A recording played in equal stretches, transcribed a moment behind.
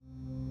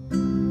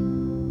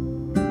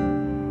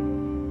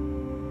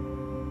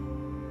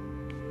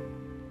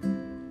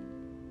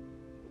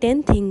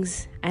10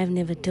 things I've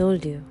never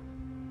told you,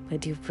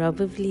 but you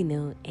probably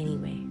know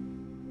anyway.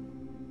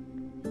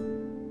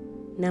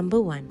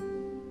 Number 1.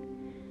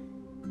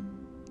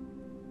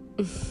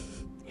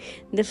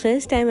 The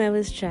first time I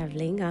was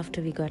traveling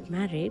after we got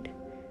married,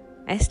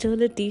 I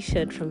stole a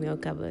t-shirt from your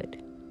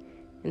cupboard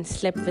and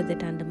slept with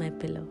it under my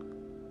pillow.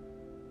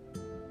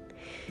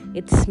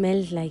 It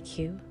smelled like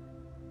you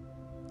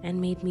and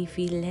made me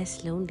feel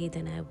less lonely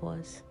than I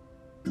was.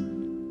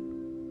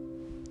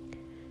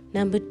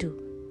 Number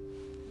 2.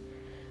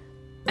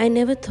 I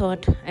never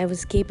thought I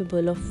was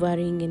capable of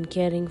worrying and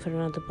caring for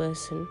another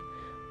person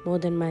more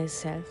than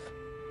myself,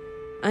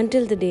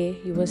 until the day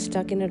you were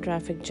stuck in a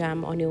traffic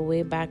jam on your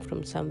way back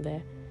from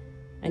somewhere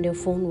and your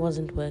phone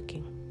wasn't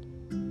working.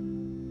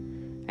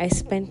 I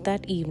spent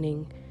that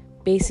evening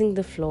pacing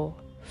the floor,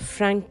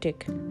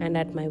 frantic and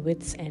at my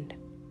wits' end.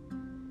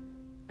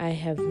 I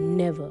have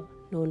never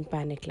known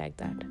panic like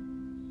that.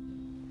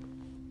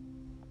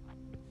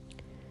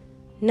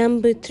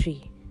 Number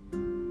 3.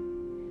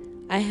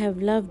 I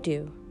have loved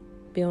you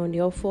beyond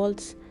your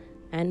faults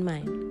and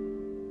mine.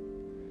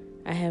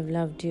 I have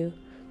loved you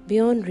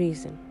beyond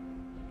reason.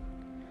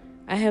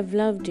 I have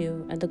loved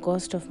you at the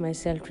cost of my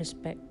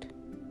self-respect.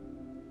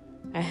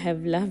 I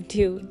have loved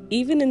you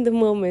even in the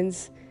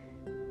moments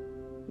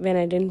when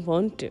I didn't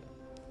want to.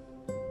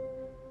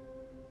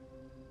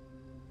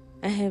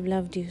 I have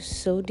loved you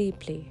so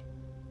deeply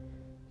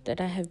that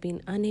I have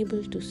been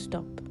unable to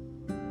stop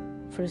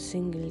for a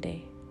single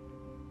day.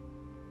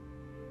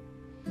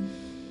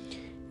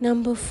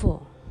 Number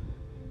 4.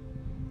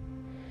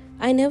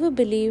 I never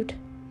believed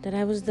that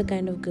I was the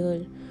kind of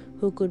girl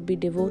who could be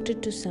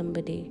devoted to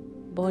somebody,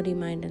 body,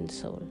 mind and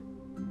soul.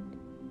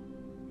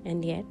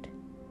 And yet,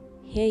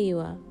 here you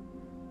are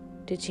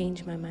to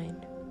change my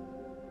mind.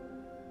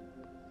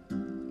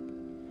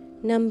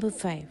 Number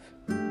 5.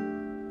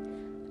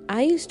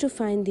 I used to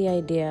find the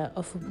idea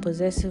of a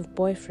possessive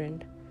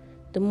boyfriend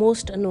the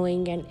most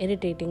annoying and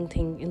irritating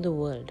thing in the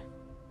world.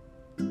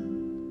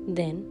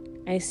 Then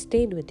I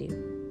stayed with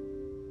you.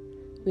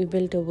 We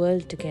built a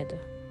world together.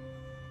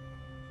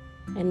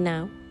 And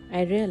now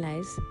I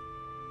realize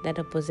that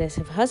a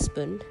possessive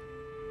husband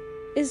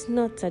is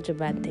not such a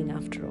bad thing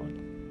after all.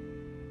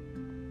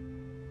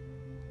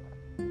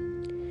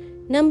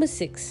 Number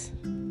 6.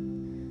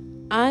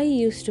 I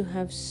used to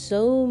have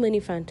so many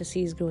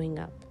fantasies growing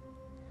up.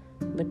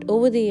 But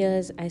over the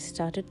years, I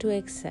started to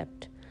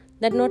accept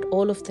that not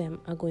all of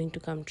them are going to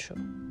come true.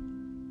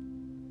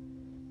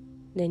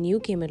 Then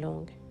you came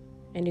along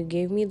and you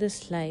gave me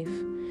this life,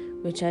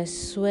 which I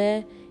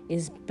swear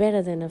is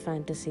better than a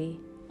fantasy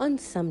on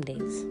some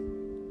days.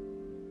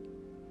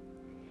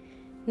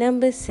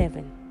 Number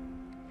 7.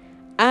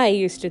 I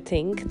used to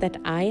think that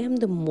I am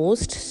the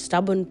most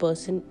stubborn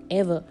person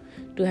ever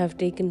to have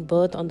taken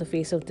birth on the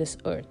face of this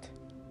earth.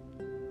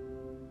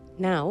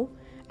 Now,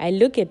 I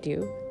look at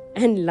you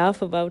and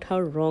laugh about how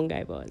wrong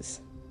I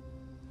was.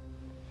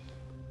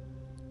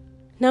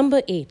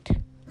 Number 8.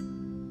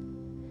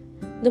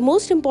 The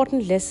most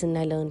important lesson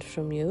I learned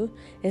from you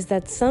is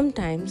that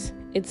sometimes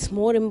it's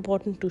more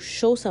important to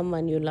show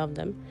someone you love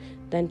them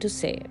than to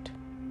say it.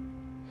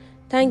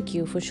 Thank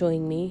you for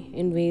showing me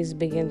in ways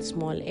big and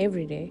small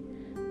every day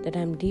that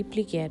I'm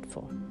deeply cared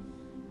for.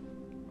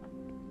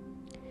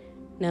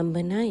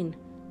 Number 9.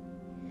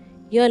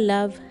 Your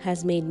love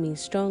has made me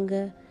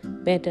stronger,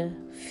 better,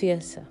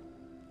 fiercer.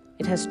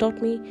 It has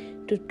taught me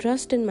to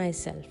trust in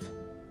myself.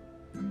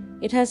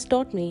 It has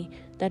taught me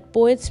that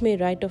poets may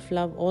write of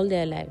love all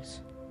their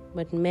lives,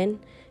 but men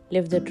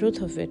live the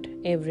truth of it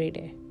every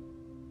day.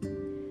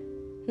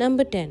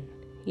 Number 10.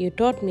 You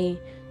taught me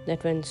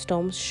that when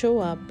storms show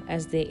up,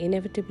 as they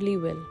inevitably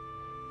will,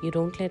 you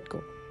don't let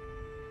go.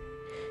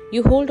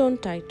 You hold on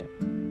tighter.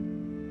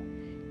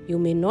 You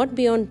may not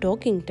be on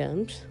talking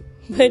terms,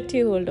 but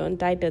you hold on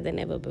tighter than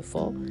ever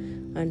before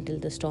until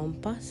the storm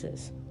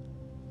passes.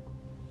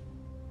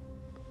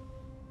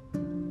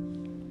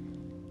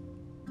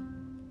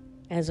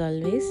 As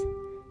always,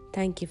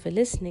 thank you for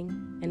listening,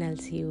 and I'll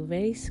see you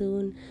very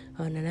soon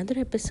on another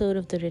episode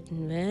of The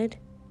Written Word.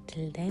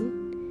 Till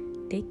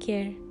then, take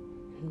care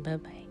and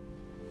bye-bye.